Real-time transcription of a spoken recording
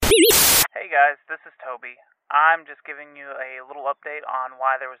guys, this is Toby. I'm just giving you a little update on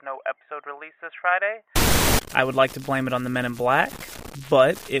why there was no episode released this Friday. I would like to blame it on the Men in Black,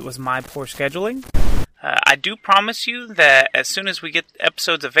 but it was my poor scheduling. I do promise you that as soon as we get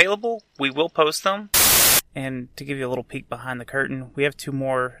episodes available, we will post them. And to give you a little peek behind the curtain, we have 2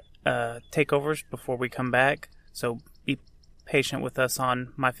 more takeovers before we come back, so be patient with us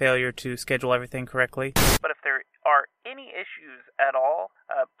on my failure to schedule everything correctly. But if there are any issues at all,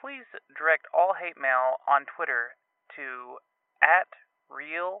 please direct all hate mail on Twitter to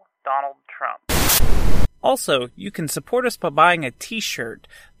 @RealDonaldTrump. Also, you can support us by buying a t-shirt.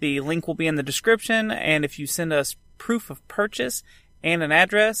 The link will be in the description, and if you send us proof of purchase and an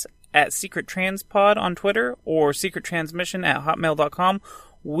address at Secret Transpod on Twitter or secrettransmission@hotmail.com,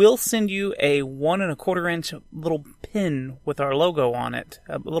 we'll send you a 1 1/4 inch little pin with our logo on it,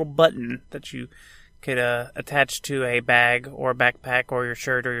 a little button that you could attach to a bag or a backpack or your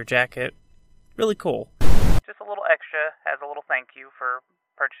shirt or your jacket. Really cool. Just a little extra as a little thank you for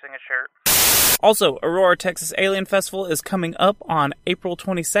purchasing a shirt. Also, Aurora, Texas Alien Festival is coming up on April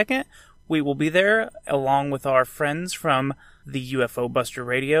 22nd. We will be there along with our friends from the UFO Buster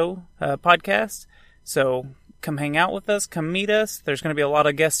Radio podcast. So come hang out with us, come meet us. There's going to be a lot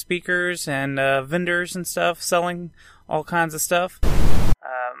of guest speakers and vendors and stuff selling all kinds of stuff.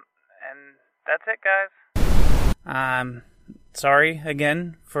 And that's it, guys. I'm sorry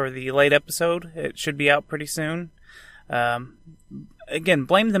again for the late episode. It should be out pretty soon. Again,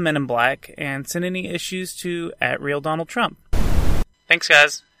 blame the Men in Black and send any issues to @RealDonaldTrump. Thanks,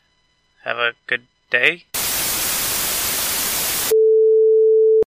 guys. Have a good day.